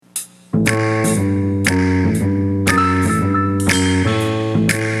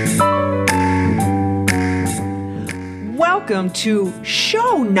welcome to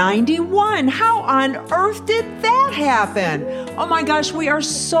Show 91. How on earth did that happen? Oh my gosh, we are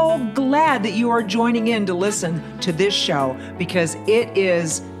so glad that you are joining in to listen to this show because it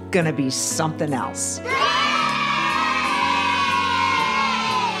is going to be something else.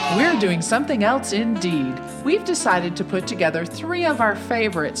 We're doing something else indeed. We've decided to put together 3 of our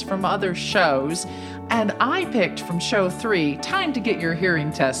favorites from other shows, and I picked from show 3, Time to Get Your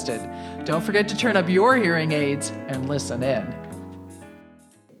Hearing Tested. Don't forget to turn up your hearing aids and listen in.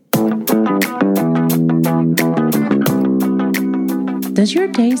 Does your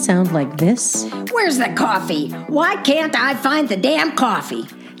day sound like this? Where's the coffee? Why can't I find the damn coffee?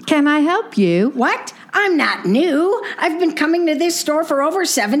 Can I help you? What? I'm not new. I've been coming to this store for over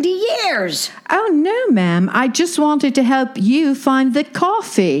 70 years. Oh, no, ma'am. I just wanted to help you find the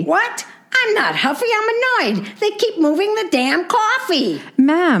coffee. What? I'm not huffy. I'm annoyed. They keep moving the damn coffee.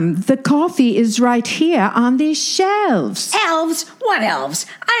 Ma'am, the coffee is right here on these shelves. Elves? What elves?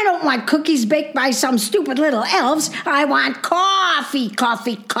 I don't want cookies baked by some stupid little elves. I want coffee,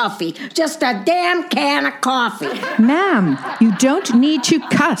 coffee, coffee. Just a damn can of coffee. Ma'am, you don't need to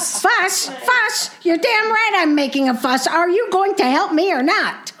cuss. Fuss? Fuss? You're damn right I'm making a fuss. Are you going to help me or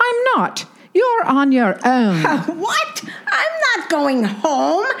not? I'm not. You're on your own. What? I'm not going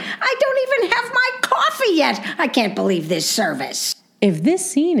home. I don't even have my coffee yet. I can't believe this service. If this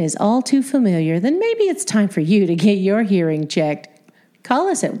scene is all too familiar, then maybe it's time for you to get your hearing checked. Call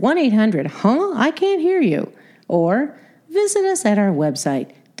us at 1-800, I can't hear you. Or visit us at our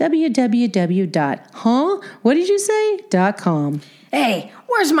website, www.com. Hey,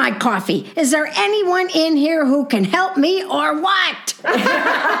 where's my coffee? Is there anyone in here who can help me or what?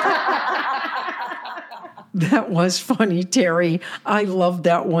 That was funny, Terry. I love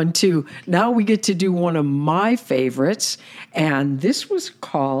that one too. Now we get to do one of my favorites, and this was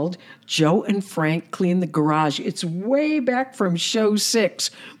called Joe and Frank Clean the Garage. It's way back from show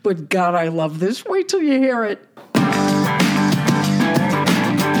 6, but God, I love this. Wait till you hear it.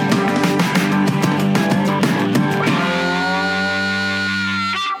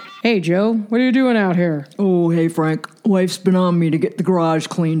 Hey, Joe, what are you doing out here? Oh, hey, Frank. Wife's been on me to get the garage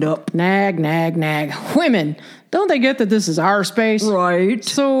cleaned up. Nag, nag, nag. Women, don't they get that this is our space? Right.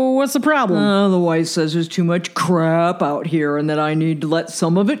 So what's the problem? The wife says there's too much crap out here and that I need to let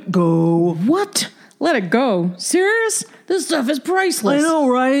some of it go. What? Let it go? Serious? This stuff is priceless. I know,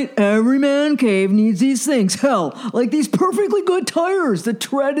 right? Every man cave needs these things. Hell, like these perfectly good tires. The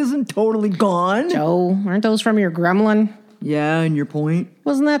tread isn't totally gone. Joe, aren't those from your gremlin? Yeah, and your point?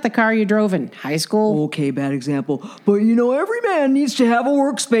 Wasn't that the car you drove in high school? Okay, bad example. But you know, every man needs to have a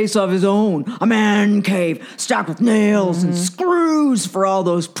workspace of his own. A man cave, stocked with nails and screws for all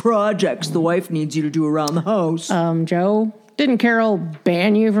those projects the wife needs you to do around the house. Joe, didn't Carol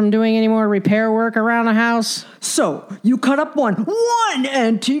ban you from doing any more repair work around the house? So, you cut up one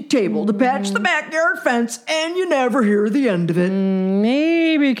antique table to patch the backyard fence, and you never hear the end of it.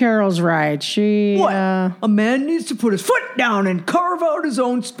 Maybe Carol's right. What? A man needs to put his foot down and carve out his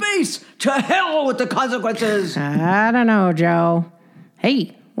own space. To hell with the consequences. I don't know, Joe.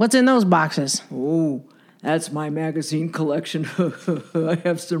 Hey, what's in those boxes? Oh, that's my magazine collection. I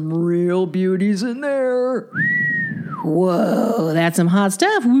have some real beauties in there. Whoa, that's some hot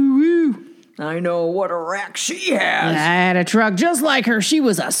stuff. Woo-woo. I know, what a rack she has. I had a truck just like her. She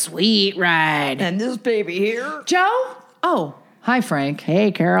was a sweet ride. And this baby here. Joe? Oh, hi, Frank.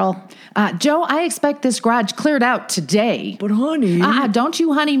 Hey, Carol. Joe, I expect this garage cleared out today. But honey. Don't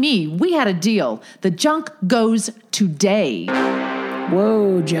you honey me. We had a deal. The junk goes today.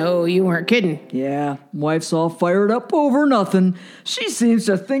 Whoa, Joe, you weren't kidding. Yeah, wife's all fired up over nothing. She seems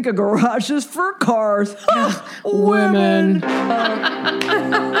to think a garage is for cars. Women.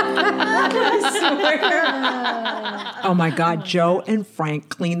 Oh my God, Joe and Frank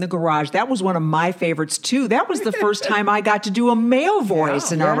Clean the Garage. That was one of my favorites too. That was the first time I got to do a male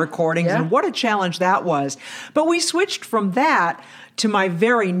voice in our recordings, and what a challenge that was. But we switched from that to my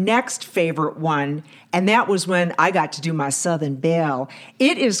very next favorite one, and that was when I got to do my Southern Belle.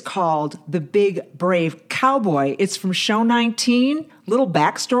 It is called The Big Brave Cowboy. It's from show 19. Little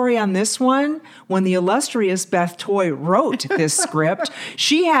backstory on this one. When the illustrious Beth Toy wrote this script,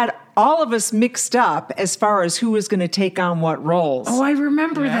 she had all of us mixed up as far as who was going to take on what roles. Oh, I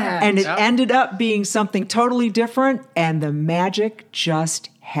remember that. And it ended up being something totally different, and the magic just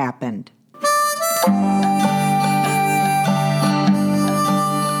happened.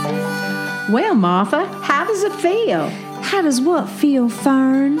 Well, Martha, how does it feel? How does what feel,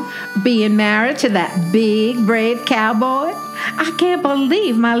 Fern? Being married to that big, brave cowboy? I can't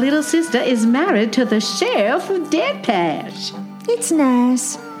believe my little sister is married to the sheriff of Dead Patch. It's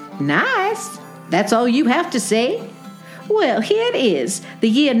nice. Nice? That's all you have to say? Well, here it is, the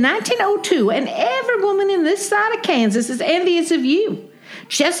year 1902, and every woman in this side of Kansas is envious of you.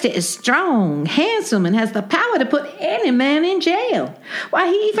 Chester is strong, handsome, and has the power to put any man in jail. Why,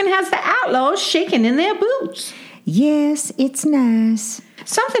 he even has the outlaws shaking in their boots. Yes, it's nice.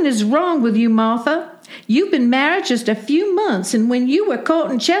 Something is wrong with you, Martha. You've been married just a few months, and when you were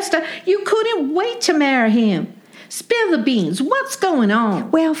courting Chester, you couldn't wait to marry him. Spill the beans. What's going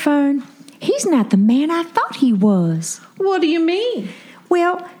on? Well, Fern, he's not the man I thought he was. What do you mean?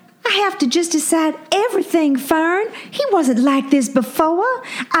 Well, I have to just decide everything, Fern. He wasn't like this before.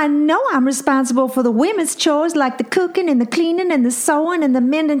 I know I'm responsible for the women's chores like the cooking and the cleaning and the sewing and the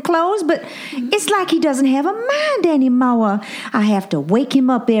mending clothes, but it's like he doesn't have a mind anymore. I have to wake him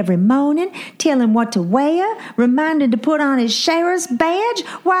up every morning, tell him what to wear, remind him to put on his sheriff's badge.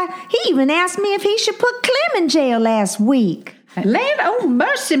 Why, he even asked me if he should put Clem in jail last week. Land oh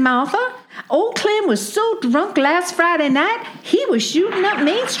mercy, Martha. Old Clem was so drunk last Friday night, he was shooting up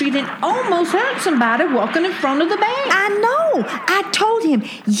Main Street and almost hurt somebody walking in front of the bank. I know. I told him,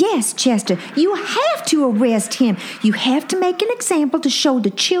 yes, Chester, you have to arrest him. You have to make an example to show the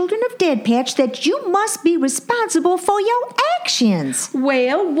children of Dead Patch that you must be responsible for your actions.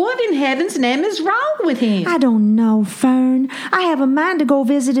 Well, what in heaven's name is wrong with him? I don't know, Fern. I have a mind to go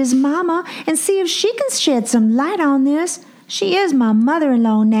visit his mama and see if she can shed some light on this. She is my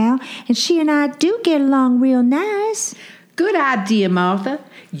mother-in-law now, and she and I do get along real nice. Good idea, Martha.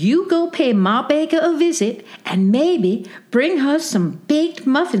 You go pay Ma Baker a visit and maybe bring her some baked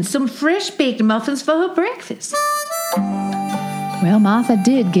muffins, some fresh baked muffins for her breakfast. Well, Martha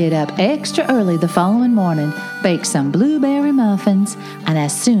did get up extra early the following morning, baked some blueberry muffins, and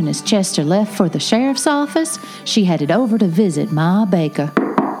as soon as Chester left for the sheriff's office, she headed over to visit Ma Baker.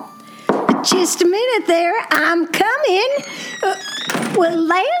 Just a minute there. I'm coming. Well,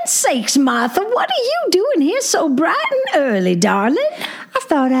 land's sakes, Martha, what are you doing here so bright and early, darling? I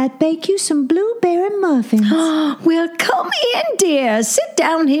thought I'd bake you some blueberry muffins. Well, come in, dear. Sit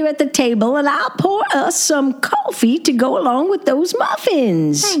down here at the table, and I'll pour us some coffee to go along with those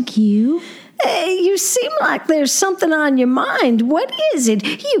muffins. Thank you. You seem like there's something on your mind. What is it?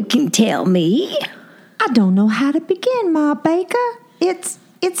 You can tell me. I don't know how to begin, Ma Baker.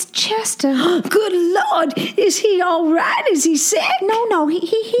 It's Chester. Good Lord, is he all right? Is he sick? No,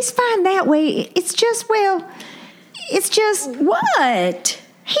 he's fine that way. It's just What?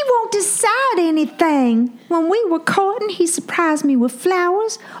 He won't decide anything. When we were courting, he surprised me with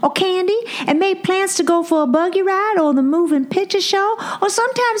flowers or candy and made plans to go for a buggy ride or the moving picture show or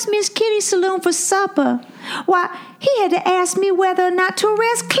sometimes Miss Kitty's saloon for supper. Why, he had to ask me whether or not to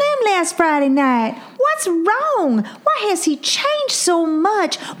arrest Clem last Friday night. What's wrong? Why has he changed so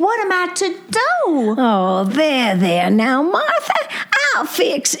much? What am I to do? Oh, there now, Martha. I'll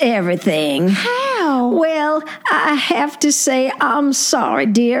fix everything. How? Well, I have to say I'm sorry,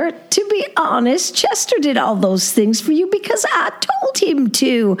 dear. To be honest, Chester did all those things for you because I told him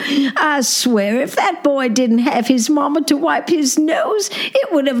to. I swear if that boy didn't have his mama to wipe his nose,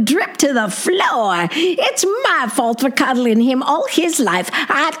 it would have dripped to the floor. It's my fault for cuddling him all his life.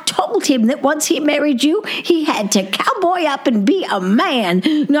 I told him that once he married you, he had to cowboy up and be a man.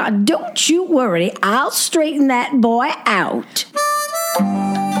 Now, don't you worry. I'll straighten that boy out.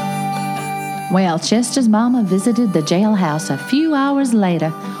 Well, Chester's mama visited the jailhouse a few hours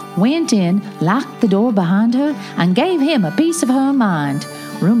later, went in, locked the door behind her, and gave him a piece of her mind.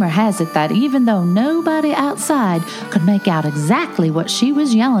 Rumor has it that even though nobody outside could make out exactly what she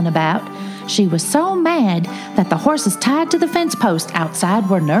was yelling about, she was so mad that the horses tied to the fence post outside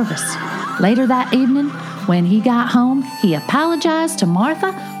were nervous. Later that evening, when he got home, he apologized to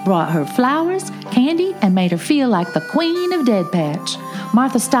Martha, brought her flowers, candy, and made her feel like the queen of Dead Patch.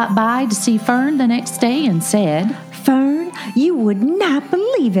 Martha stopped by to see Fern the next day and said, Fern, you would not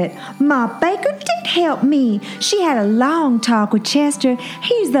believe it. Ma Baker did help me. She had a long talk with Chester.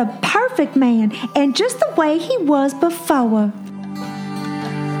 He's the perfect man and just the way he was before.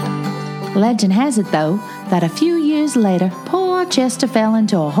 Legend has it, though, that a few years later, poor Chester fell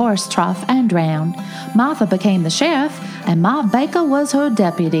into a horse trough and drowned. Martha became the sheriff, and Ma Baker was her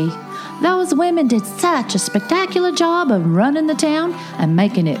deputy. Those women did such a spectacular job of running the town and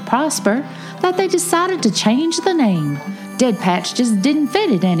making it prosper that they decided to change the name. Dead Patch just didn't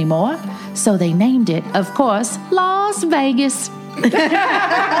fit it anymore, so they named it, of course, Las Vegas.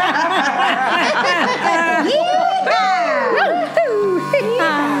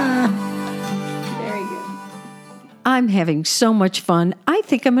 I'm having so much fun, I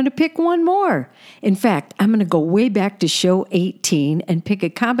think I'm going to pick one more. In fact, I'm going to go way back to show 18 and pick a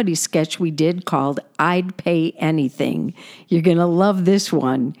comedy sketch we did called I'd Pay Anything. You're going to love this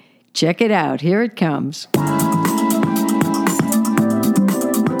one. Check it out. Here it comes.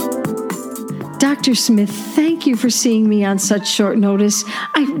 Dr. Smith, thank you for seeing me on such short notice.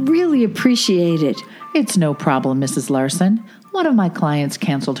 I really appreciate it. It's no problem, Mrs. Larson. One of my clients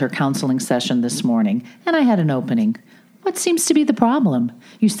canceled her counseling session this morning, and I had an opening. What seems to be the problem?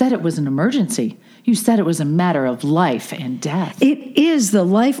 You said it was an emergency. You said it was a matter of life and death. It is the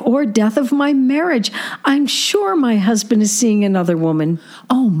life or death of my marriage. I'm sure my husband is seeing another woman.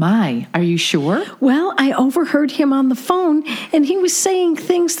 Oh, my. Are you sure? Well, I overheard him on the phone, and he was saying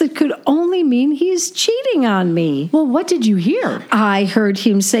things that could only mean he is cheating on me. Well, what did you hear? I heard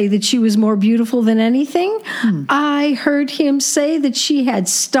him say that she was more beautiful than anything. I heard him say that she had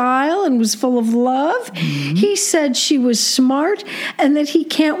style and was full of love. He said she was smart and that he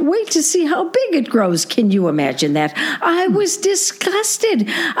can't wait to see how big it grows. Can you imagine that? I was disgusted.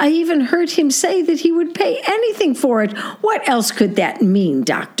 I even heard him say that he would pay anything for it. What else could that mean,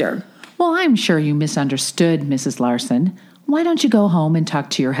 Doctor? Well, I'm sure you misunderstood, Mrs. Larson. Why don't you go home and talk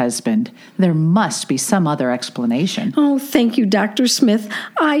to your husband? There must be some other explanation. Oh, thank you, Dr. Smith.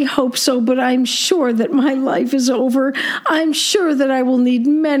 I hope so, but I'm sure that my life is over. I'm sure that I will need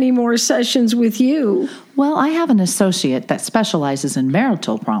many more sessions with you. Well, I have an associate that specializes in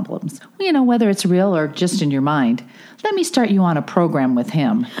marital problems. You know, whether it's real or just in your mind. Let me start you on a program with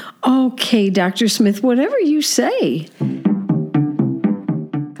him. Okay, Dr. Smith, whatever you say.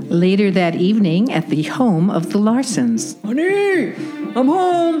 Later that evening at the home of the Larsons. Honey, I'm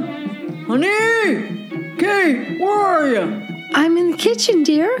home. Honey, Kate, where are you? I'm in the kitchen,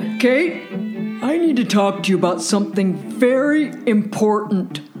 dear. Kate, I need to talk to you about something very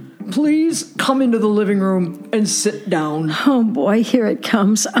important. Please come into the living room and sit down. Oh, boy, here it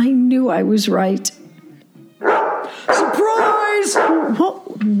comes. I knew I was right. Surprise!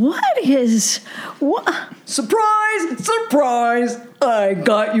 What? Surprise! Surprise! I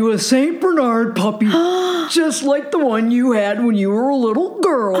got you a St. Bernard puppy, just like the one you had when you were a little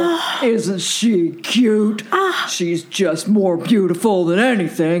girl. Isn't she cute? She's just more beautiful than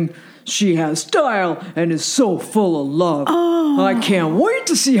anything. She has style and is so full of love. I can't wait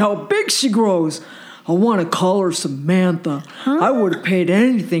to see how big she grows. I want to call her Samantha. I would have paid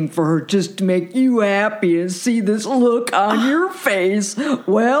anything for her just to make you happy and see this look on your face.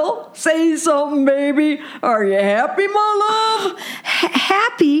 Well, say something, baby. Are you happy, my love?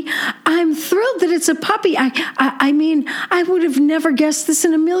 Happy? I'm thrilled that it's a puppy. I mean, I would have never guessed this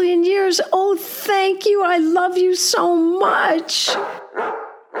in a million years. Oh, thank you. I love you so much.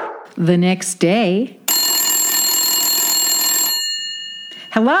 The next day.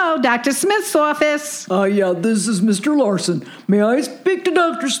 Hello, Dr. Smith's office. Yeah, this is Mr. Larson. May I speak to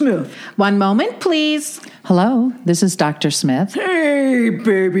Dr. Smith? One moment, please. Hello, this is Dr. Smith. Hey,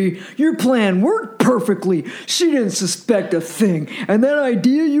 baby, your plan worked perfectly. She didn't suspect a thing. And that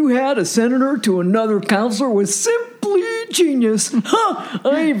idea you had of sending her to another counselor was simply genius.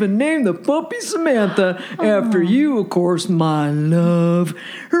 I even named the puppy Samantha after you, of course, my love.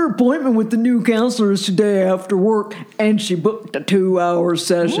 Her appointment with the new counselor is today after work, and she booked a 2-hour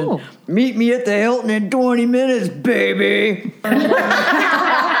session. Ooh. Meet me at the Hilton in 20 minutes, baby.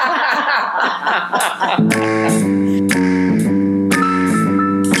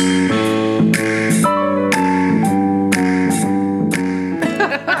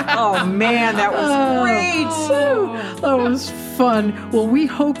 Oh, man, that was great. That was fun. Well, we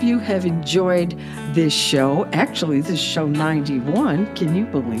hope you have enjoyed this show. Actually, this is show 91. Can you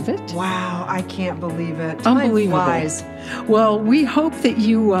believe it? Wow, I can't believe it. Time Unbelievable. flies. Well, we hope that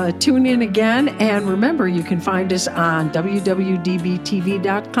you tune in again. And remember, you can find us on www.dbtv.com,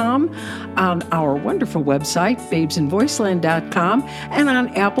 on our wonderful website, babesinvoiceland.com, and on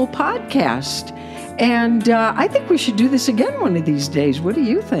Apple Podcast. And I think we should do this again one of these days. What do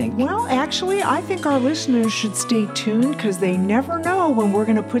you think? Well, actually, I think our listeners should stay tuned because they never know when we're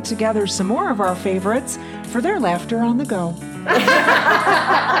going to put together some more of our favorites for their laughter on the go.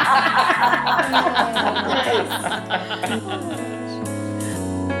 Nice.